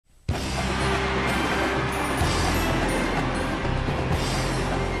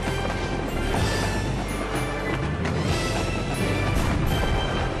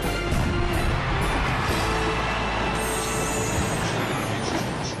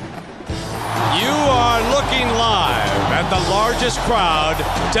at the largest crowd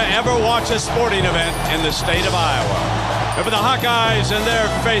to ever watch a sporting event in the state of Iowa. And for the Hawkeyes and their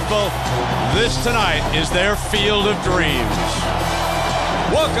faithful, this tonight is their field of dreams.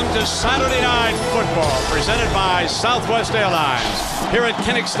 Welcome to Saturday Night Football, presented by Southwest Airlines, here at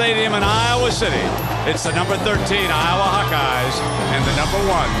Kinnick Stadium in Iowa City. It's the number 13 Iowa Hawkeyes and the number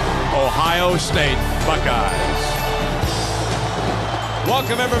 1 Ohio State Buckeyes.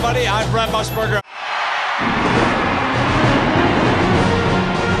 Welcome, everybody. I'm Brent Musburger.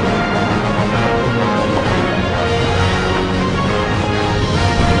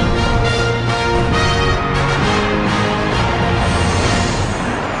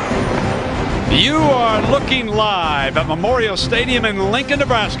 You are looking live at Memorial Stadium in Lincoln,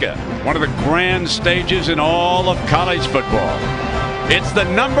 Nebraska, one of the grand stages in all of college football. It's the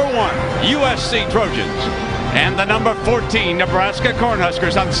number 1 USC Trojans and the number 14 Nebraska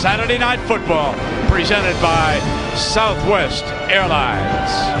Cornhuskers on Saturday Night Football, presented by Southwest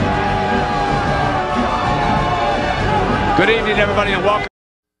Airlines. Good evening, everybody, and welcome.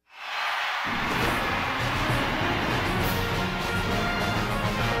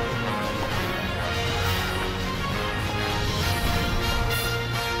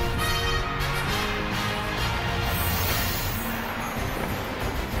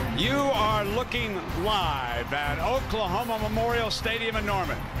 You are looking live at Oklahoma Memorial Stadium in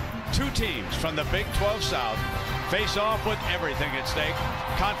Norman. Two teams from the Big 12 South face off with everything at stake.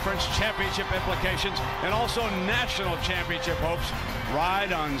 Conference championship implications and also national championship hopes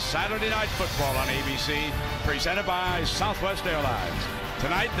ride on Saturday Night Football on ABC, presented by Southwest Airlines.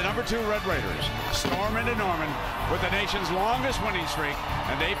 Tonight, the number 2 Red Raiders storm into Norman with the nation's longest winning streak,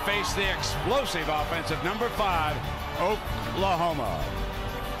 and they face the explosive offense of number 5, Oklahoma.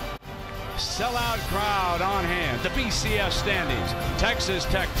 Sellout crowd on hand. The BCS standings. Texas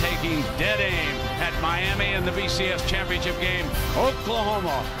Tech taking dead aim at Miami in the BCS championship game.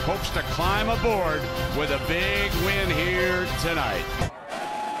 Oklahoma hopes to climb aboard with a big win here tonight.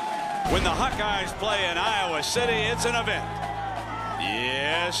 When the Hawkeyes play in Iowa City, it's an event.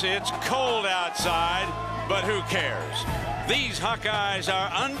 Yes, it's cold outside, but who cares? These Hawkeyes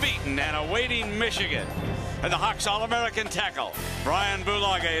are unbeaten and awaiting Michigan. And the Hawks All-American tackle, Brian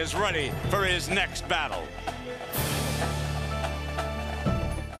Bulaga, is ready for his next battle.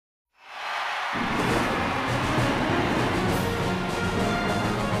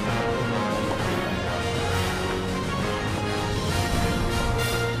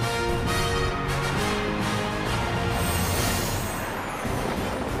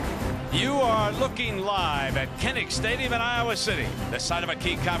 You are looking live at Kinnick Stadium in Iowa City, the site of a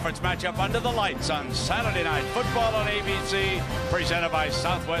key conference matchup under the lights on Saturday Night Football on ABC, presented by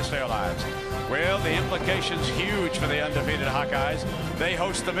Southwest Airlines. Well, the implications huge for the undefeated Hawkeyes. They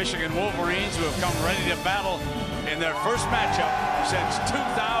host the Michigan Wolverines, who have come ready to battle in their first matchup since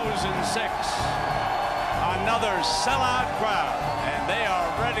 2006. Another sellout crowd, and they are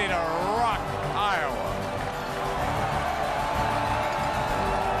ready to rock Iowa.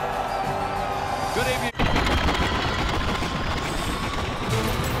 Good evening.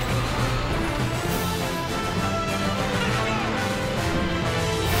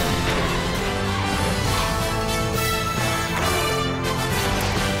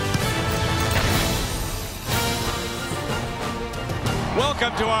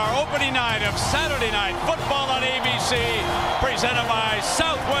 Welcome to our opening night of Saturday Night Football on ABC, presented by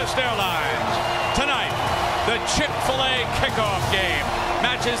Southwest Airlines. Tonight, the Chick-fil-A kickoff game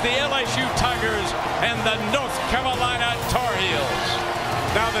matches the LSU Tigers and the North Carolina Tar Heels.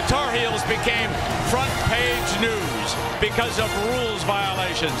 Now, the Tar Heels became front page news because of rules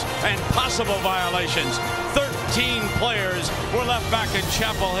violations and possible violations. 13 players were left back in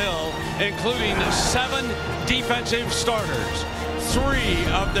Chapel Hill, including 7 defensive starters, 3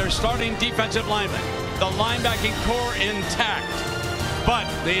 of their starting defensive linemen, the linebacking core intact, but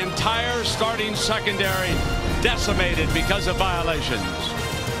the entire starting secondary decimated because of violations.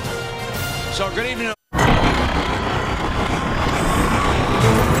 So good evening.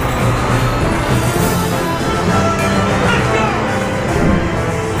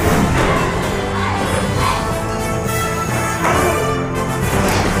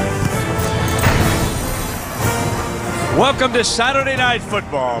 Welcome to Saturday Night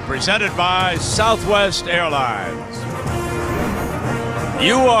Football, presented by Southwest Airlines.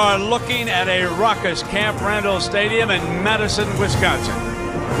 You are looking at a raucous Camp Randall Stadium in Madison, Wisconsin.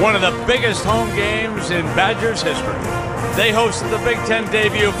 One of the biggest home games in Badgers history. They hosted the Big Ten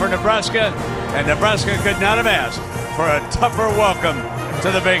debut for Nebraska, and Nebraska could not have asked for a tougher welcome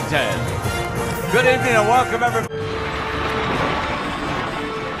to the Big Ten. Good evening and welcome, everybody.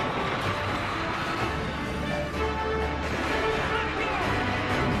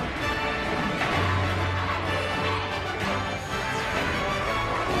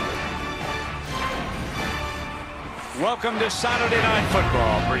 Welcome to Saturday Night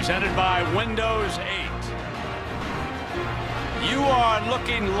Football, presented by Windows 8. You are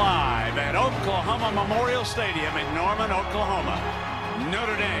looking live at Oklahoma Memorial Stadium in Norman, Oklahoma.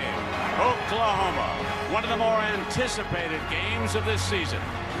 Notre Dame, Oklahoma, one of the more anticipated games of this season.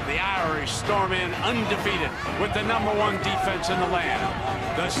 The Irish storm in undefeated with the #1 defense in the land.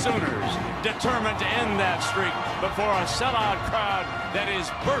 The Sooners determined to end that streak before a sellout crowd that is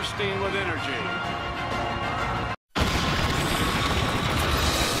bursting with energy.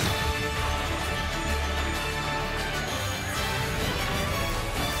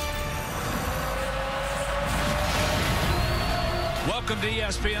 Welcome to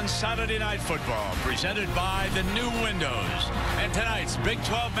ESPN Saturday Night Football, presented by the new Windows. And tonight's Big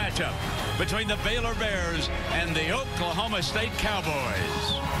 12 matchup between the Baylor Bears and the Oklahoma State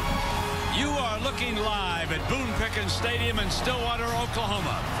Cowboys. You are looking live at Boone Pickens Stadium in Stillwater,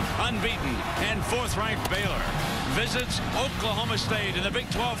 Oklahoma. Unbeaten and 4th-ranked Baylor visits Oklahoma State in the Big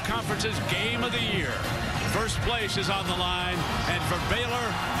 12 Conference's Game of the Year. First place is on the line, and for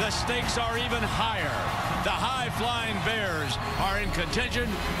Baylor, the stakes are even higher. The high-flying Bears are in contention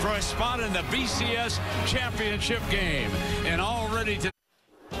for a spot in the BCS championship game, and all ready to...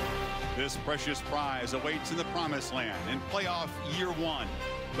 This precious prize awaits in the Promised Land in playoff year 1.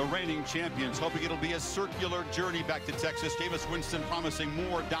 The reigning champions hoping it'll be a circular journey back to Texas. Jameis Winston promising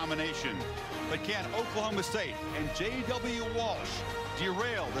more domination. But can Oklahoma State and J.W. Walsh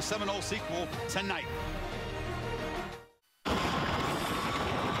derail the Seminole sequel tonight?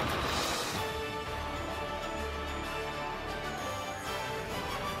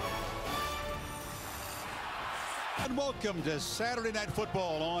 And welcome to Saturday Night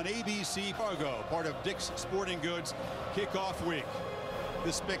Football on ABC Fargo, part of Dick's Sporting Goods kickoff week.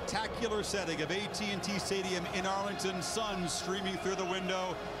 The spectacular setting of AT&T Stadium in Arlington, sun streaming through the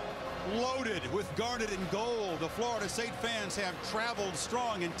window, loaded with garnet and gold. The Florida State fans have traveled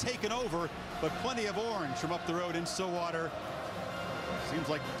strong and taken over, but plenty of orange from up the road in Stillwater. Seems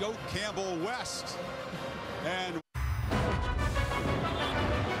like Doak Campbell West. And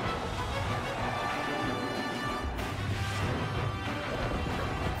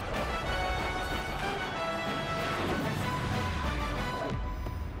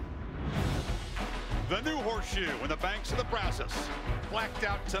the new horseshoe in the banks of the Brazos, blacked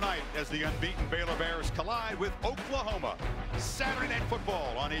out tonight as the unbeaten Baylor Bears collide with Oklahoma. Saturday Night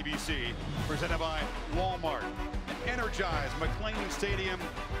Football on ABC, presented by Walmart. An energized McLean Stadium,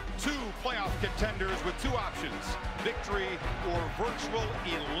 2 playoff contenders with 2 options, victory or virtual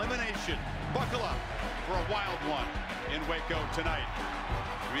elimination. Buckle up for a wild one in Waco tonight.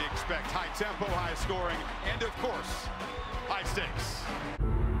 We expect high tempo, high scoring, and of course, high stakes.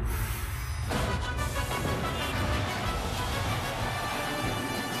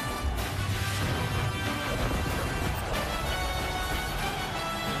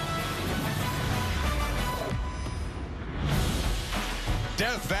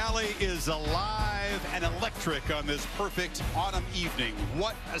 Death Valley is alive and electric on this perfect autumn evening.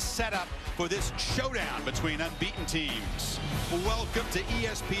 What a setup for this showdown between unbeaten teams. Welcome to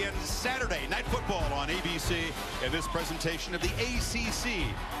ESPN Saturday Night Football on ABC and this presentation of the ACC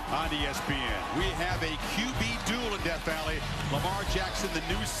on ESPN. We have a QB duel in Death Valley. Lamar Jackson,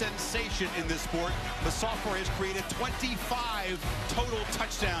 the new sensation in this sport. The sophomore has created 25 total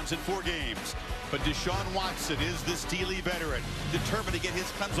touchdowns in 4 games. But Deshaun Watson is the steely veteran, determined to get his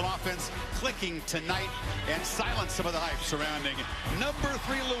Clemson offense clicking tonight and silence some of the hype surrounding number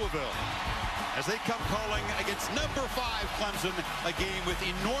 3 Louisville as they come calling against number 5 Clemson, a game with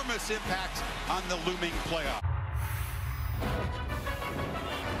enormous impact on the looming playoff.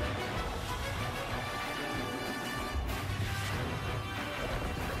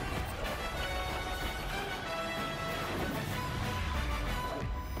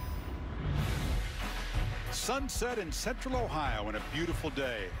 Sunset in Central Ohio and a beautiful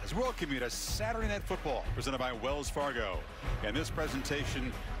day as we welcome you to Saturday Night Football presented by Wells Fargo and this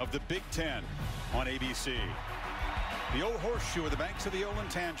presentation of the Big Ten on ABC. The old horseshoe of the banks of the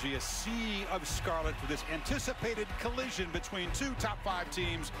Olentangy, a sea of scarlet for this anticipated collision between 2 top 5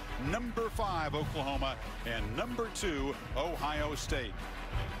 teams, number 5 Oklahoma and number 2 Ohio State.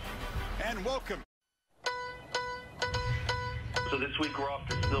 And welcome. So this week we're off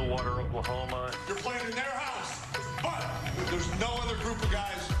to Stillwater, Oklahoma. You're playing in their house, but there's no other group of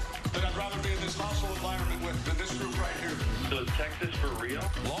guys that I'd rather be in this hostile environment with than this group right here. So is Texas for real?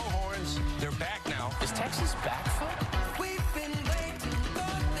 Longhorns, they're back now. Is Texas back, Phil? We've been waiting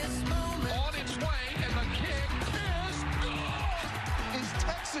for this moment. On its way, and the kick is good. Is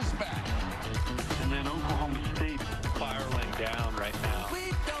Texas back? And then Oklahoma State spiraling down right now.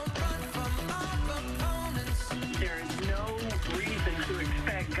 We don't run from our opponents. There is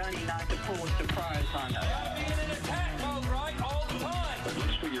gunny not to pull a surprise on us. Gotta be in an attack mode, right? All the time.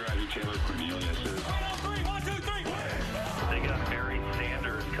 Let's figure out who Taylor Cornelius is. 1, 2, 3, 1, 2, 3. They got Barry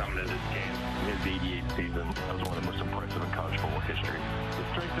Sanders coming to this game. His 88 season was one of the most impressive in college football history. The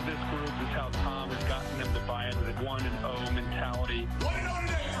strength of this group is how Tom has gotten them to buy into the 1-0 mentality. 1-0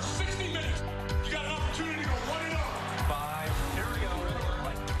 today for 60 minutes. You got an opportunity to go 1-0. 5. Here we go.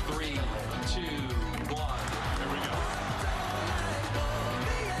 3, 2, 1. There we go.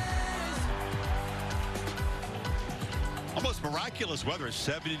 Almost miraculous weather. It's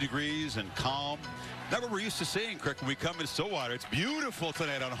 70 degrees and calm. Not what we're used to seeing, Crick, when we come to Stillwater. It's beautiful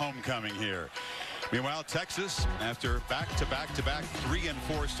tonight on homecoming here. Meanwhile, Texas, after back-to-back 3 and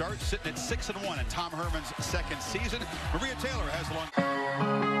 4 starts, sitting at 6-1 in Tom Herman's second season. Maria Taylor has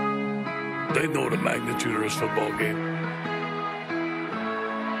They know the magnitude of this football game.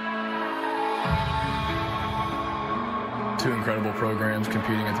 Two incredible programs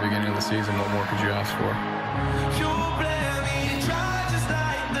competing at the beginning of the season. What more could you ask for?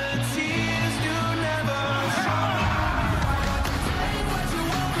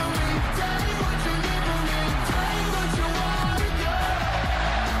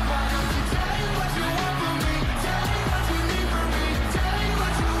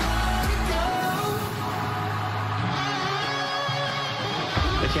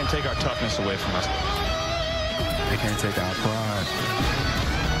 They can't take our toughness away from us. They can't take our pride.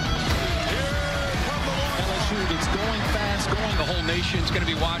 LSU, it's going fast, going. The whole nation's going to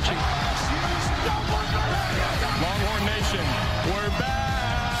be watching. Longhorn Nation, we're back.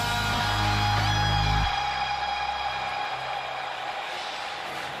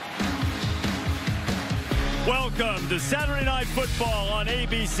 Welcome to Saturday Night Football on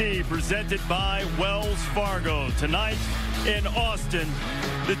ABC, presented by Wells Fargo. Tonight in Austin,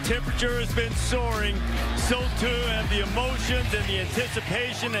 the temperature has been soaring. So too have the emotions and the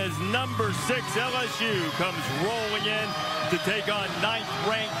anticipation as number 6 LSU comes rolling in to take on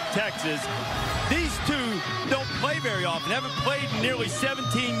 9th-ranked Texas. These two don't play very often, haven't played in nearly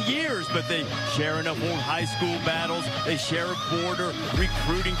 17 years, but they share enough old high school battles. They share a border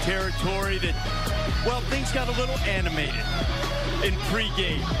recruiting territory that, well, things got a little animated in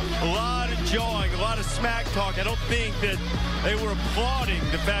pregame. A lot of jawing, a lot of smack talk. I don't think that they were applauding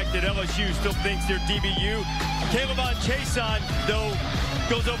the fact that LSU still thinks they're DBU. Caleb Chason, though,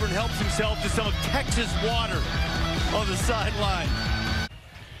 goes over and helps himself to some of Texas water on the sideline.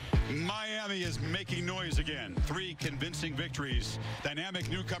 Miami is making noise again. 3 convincing victories. Dynamic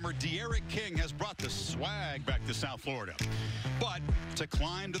newcomer De'Aaron King has brought the swag back to South Florida. But to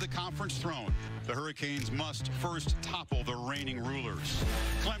climb to the conference throne, the Hurricanes must first topple the reigning rulers.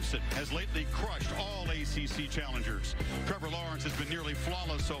 Clemson has lately crushed all ACC challengers. Trevor Lawrence has been nearly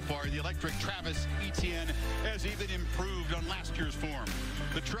flawless so far. The electric Travis Etienne has even improved on last year's form.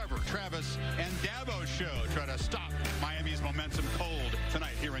 The Trevor, Travis, and Dabo show try to stop Miami's momentum cold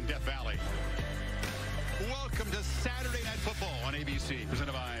tonight here in Death Valley. Welcome to Saturday Night Football on ABC,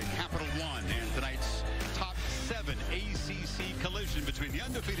 presented by Capital One, and tonight's top 7 ACC collision between the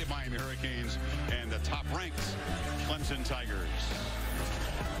undefeated Miami Hurricanes and the top-ranked Clemson Tigers.